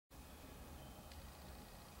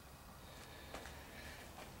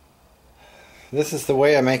This is the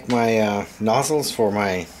way I make my nozzles for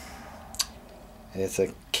it's a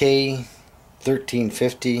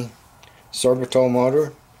K1350 sorbitol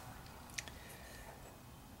motor.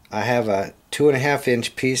 I have a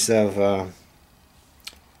 2.5-inch piece of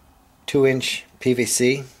 2-inch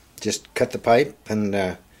PVC. Just cut the pipe and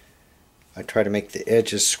I try to make the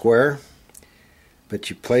edges square. But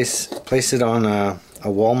you place it on a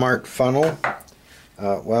Walmart funnel.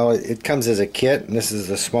 Well, it comes as a kit, and this is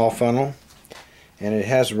a small funnel. And it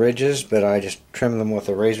has ridges, but I just trim them with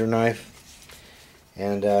a razor knife.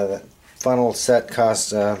 And the funnel set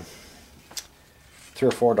costs $3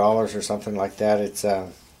 or $4 or something like that. It's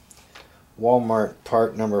Walmart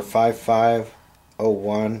part number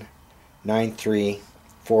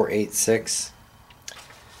 550193486.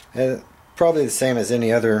 Probably the same as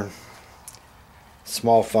any other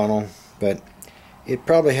small funnel, but it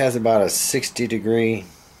probably has about a 60-degree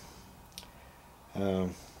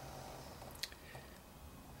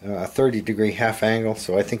a 30-degree half angle,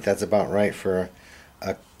 so I think that's about right for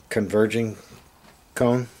a converging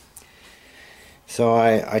cone. So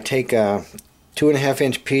I take a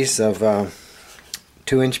 2.5-inch piece of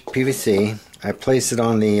 2-inch PVC. I place it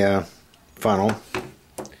on the funnel,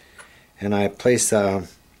 and I place a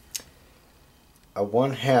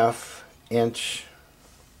 1/2-inch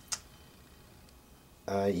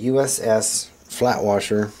USS flat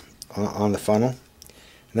washer on the funnel.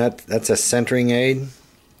 And that's a centering aid.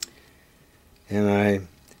 And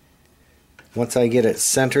once I get it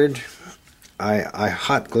centered, I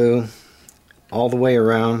hot glue all the way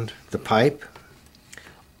around the pipe,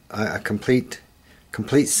 a complete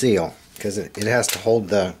seal, because it has to hold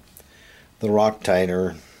the rock tight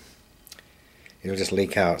or it'll just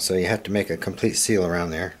leak out. So you have to make a complete seal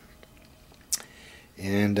around there.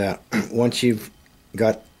 And once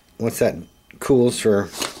that cools for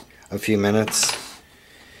a few minutes,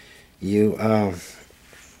 you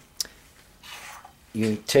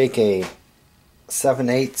take a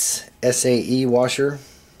 7/8 SAE washer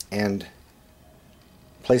and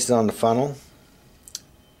place it on the funnel.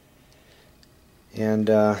 And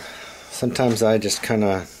sometimes I just kind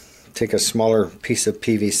of take a smaller piece of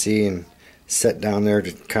PVC and set down there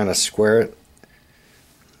to kind of square it.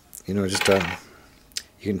 You know, just you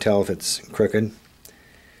can tell if it's crooked.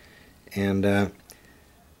 And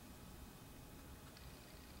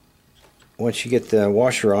once you get the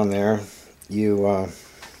washer on there, you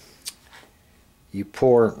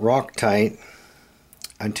pour Loctite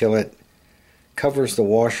until it covers the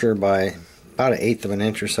washer by about 1/8 of an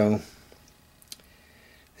inch or so.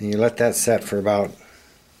 And you let that set for about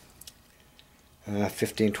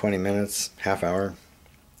 15-20 minutes, half hour.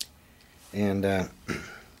 And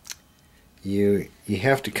you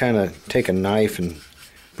have to kind of take a knife and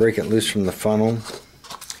break it loose from the funnel,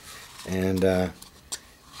 and the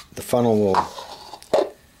funnel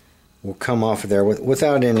will come off of there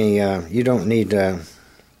without any you don't need a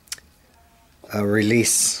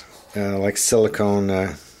release like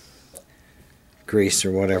silicone grease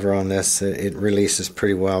or whatever on this. It releases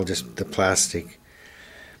pretty well, just the plastic.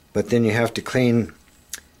 But then you have to clean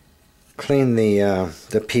the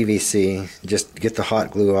PVC, just get the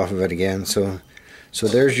hot glue off of it again. So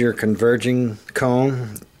there's your converging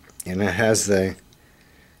cone, and it has the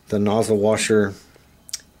nozzle washer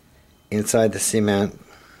inside the cement.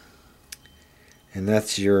 And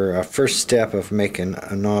that's your first step of making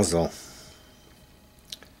a nozzle.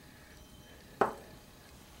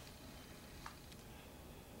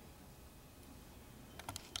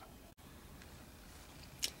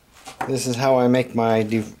 This is how I make my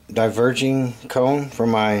diverging cone for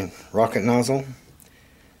my rocket nozzle.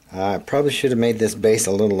 I probably should have made this base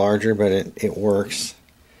a little larger, but it works.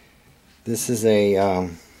 This is a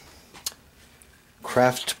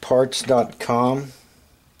craftparts.com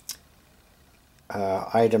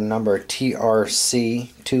item number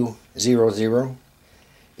TRC200.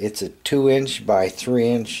 It's a 2-inch by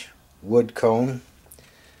 3-inch wood cone.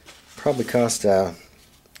 Probably cost a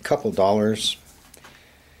couple dollars.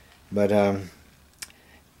 But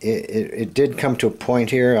it did come to a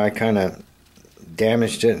point here. I kind of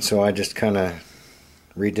damaged it, so I just kind of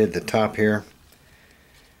redid the top here.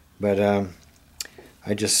 But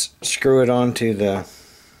I just screw it onto the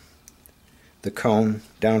cone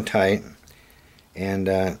down tight,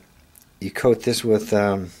 and you coat this with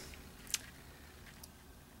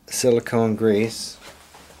silicone grease.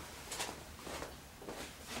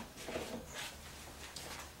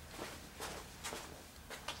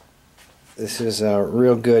 This is a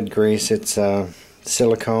real good grease. It's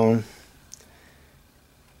silicone.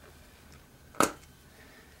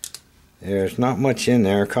 There's not much in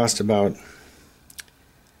there. It cost about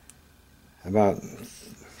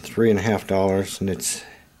 $3.50, and it's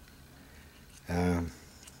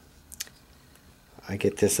I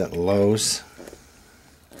get this at Lowe's.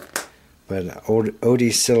 But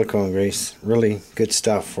OD silicone grease, really good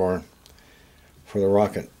stuff for the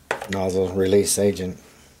rocket nozzle release agent.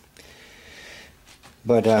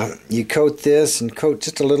 But you coat this and coat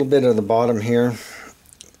just a little bit of the bottom here,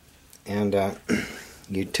 and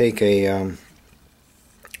you take a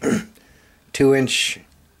 2-inch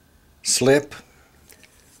slip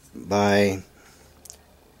by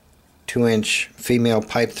 2-inch female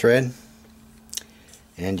pipe thread,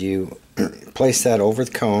 and you place that over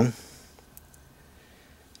the cone.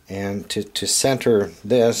 And to center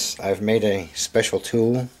this, I've made a special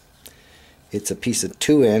tool. It's a piece of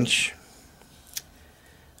 2-inch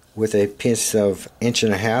with a piece of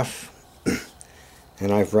 1.5 inch,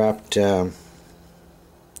 and I've wrapped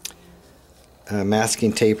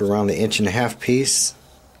masking tape around the 1.5 inch piece.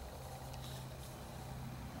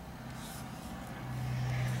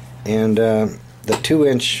 And the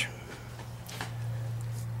 2-inch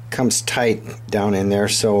comes tight down in there,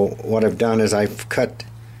 so what I've done is I've cut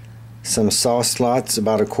some saw slots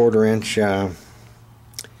about 1/4 inch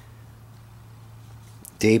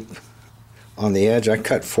deep on the edge. I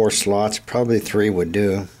cut 4 slots, probably 3 would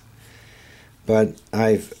do. But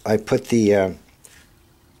I put the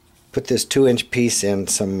put this 2-inch piece in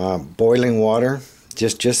some boiling water,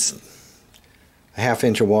 just a 1/2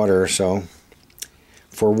 inch of water or so,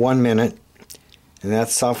 for 1 minute, and that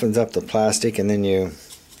softens up the plastic, and then you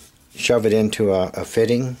shove it into a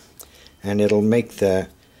fitting, and it'll make the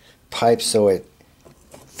pipe so it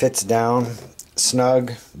fits down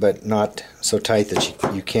snug but not so tight that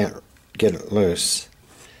you can't get it loose.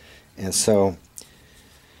 And so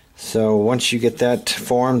once you get that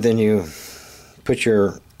formed, then you put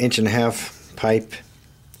your 1.5 inch pipe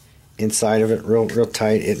inside of it real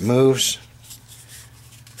tight. It moves,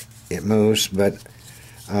 but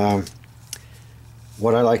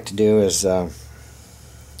what I like to do is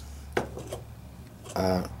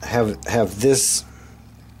have this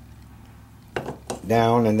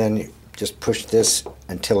down, and then you just push this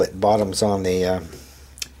until it bottoms on the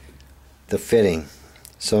fitting.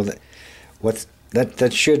 So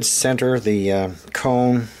that should center the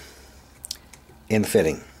cone in the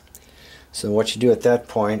fitting. So what you do at that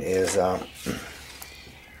point is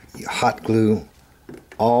you hot glue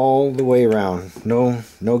all the way around,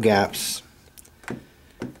 no gaps,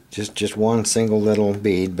 just one single little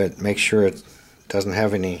bead, but make sure it doesn't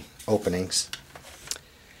have any openings.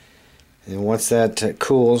 And once that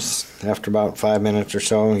cools, after about 5 minutes or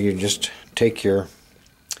so, you just take your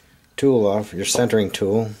tool off, your centering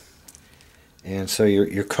tool, and so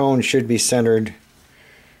your cone should be centered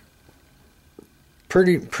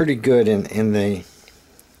pretty good in the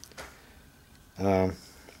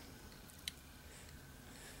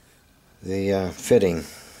fitting.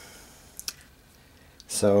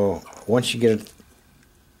 So once you get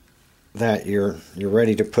that, you're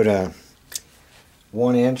ready to put a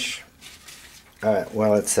 1 inch.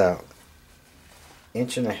 Well, it's a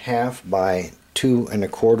 1.5 inch by 2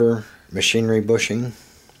 1/4 machinery bushing,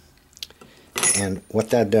 and what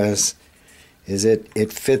that does is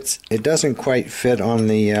it fits. It doesn't quite fit on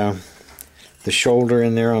the shoulder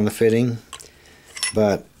in there on the fitting,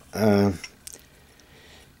 but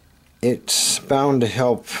it's bound to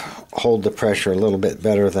help hold the pressure a little bit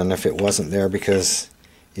better than if it wasn't there, because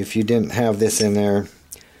if you didn't have this in there,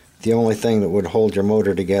 the only thing that would hold your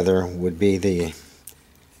motor together would be the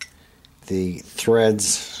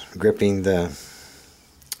threads gripping the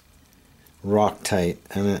rock tight.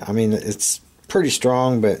 And I mean, it's pretty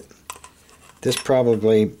strong, but this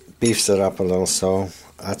probably beefs it up a little, so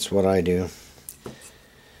that's what I do.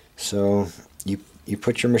 So you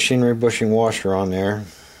put your machinery bushing washer on there,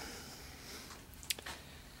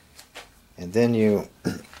 and then you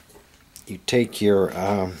take your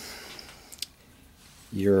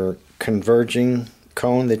converging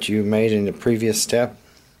cone that you made in the previous step,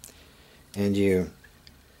 and you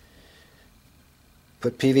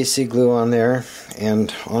put PVC glue on there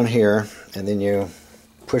and on here, and then you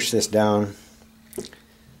push this down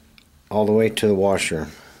all the way to the washer,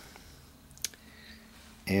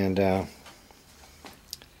 and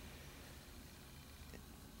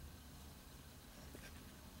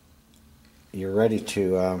you're ready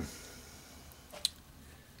to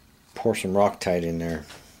pour some Loctite in there.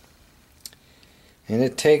 And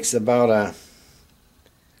it takes about a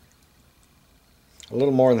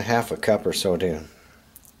little more than 1/2 cup or so to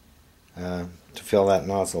fill that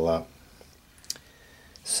nozzle up.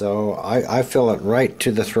 So I fill it right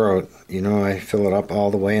to the throat. You know, I fill it up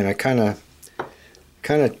all the way, and I kind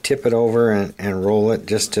of tip it over and roll it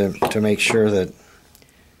just to make sure that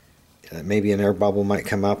maybe an air bubble might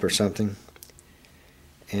come up or something.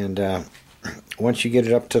 And once you get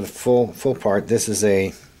it up to the full part, this is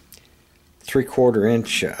a 3/4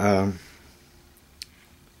 inch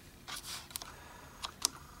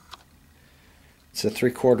it's a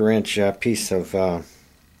 3/4 inch piece of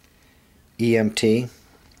EMT,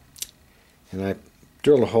 and I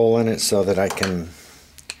drilled a hole in it so that I can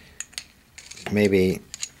maybe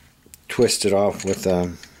twist it off with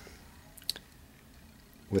a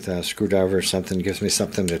screwdriver or something. It gives me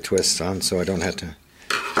something to twist on so I don't have to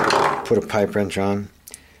put a pipe wrench on.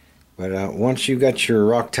 But once you got your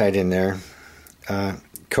Loctite in there,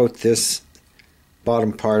 coat this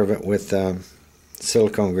bottom part of it with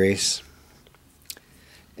silicone grease,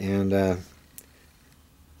 and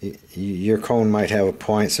your cone might have a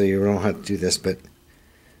point, so you don't have to do this, but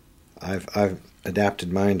I've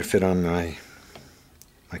adapted mine to fit on my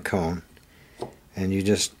cone. And you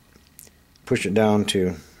just push it down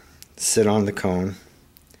to sit on the cone,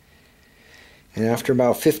 and after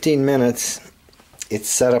about 15 minutes it's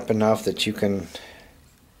set up enough that you can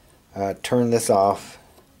turn this off,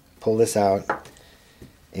 pull this out,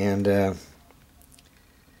 and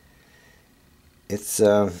it's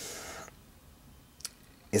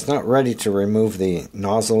not ready to remove the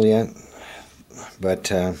nozzle yet,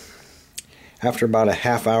 but after about a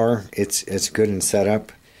half hour it's good and set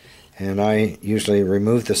up. And I usually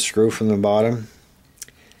remove the screw from the bottom,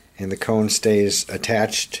 and the cone stays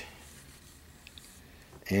attached.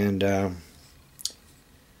 And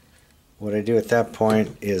what I do at that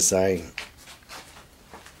point is I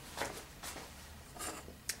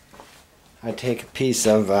take a piece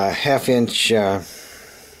of 1/2 inch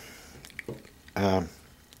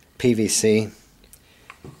PVC,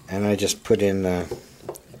 and I just put in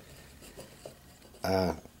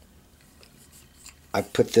I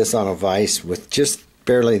put this on a vise with just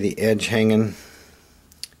barely the edge hanging.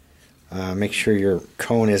 Make sure your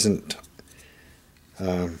cone isn't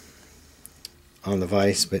on the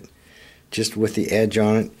vise, but just with the edge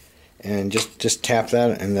on it, and just tap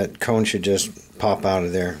that, and that cone should just pop out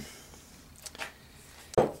of there.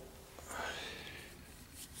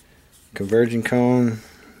 Converging cone,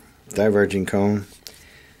 diverging cone.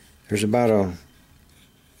 There's about a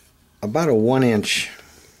 1 inch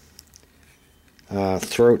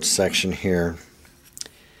throat section here,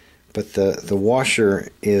 but the washer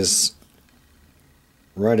is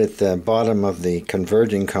right at the bottom of the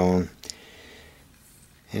converging cone,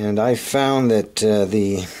 and I found that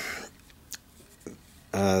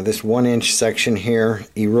this 1 inch section here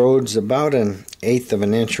erodes about 1/8 of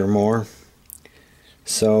an inch or more,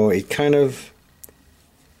 so it kind of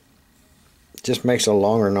just makes a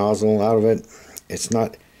longer nozzle out of it. It's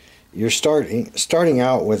not, you're starting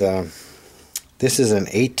out with this is an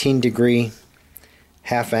 18-degree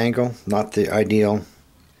half angle, not the ideal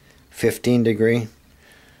 15-degree.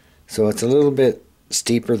 So it's a little bit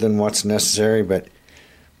steeper than what's necessary, but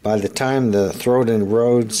by the time the throat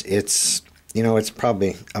erodes, it's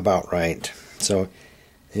probably about right. So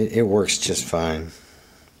it works just fine.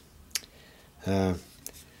 But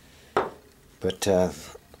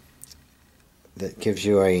that gives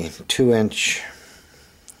you a 2-inch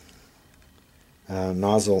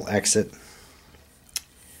nozzle exit,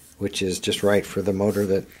 which is just right for the motor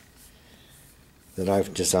that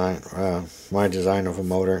I've designed, my design of a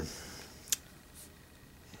motor.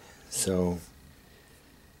 So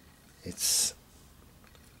it's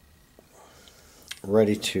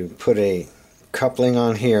ready to put a coupling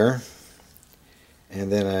on here,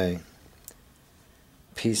 and then a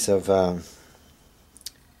piece of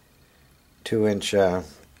 2-inch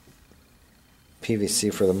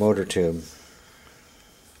PVC for the motor tube.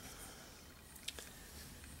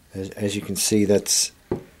 As you can see, that's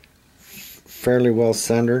fairly well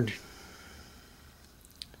centered,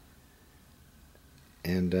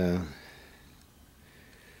 and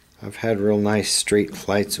I've had real nice straight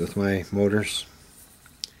flights with my motors.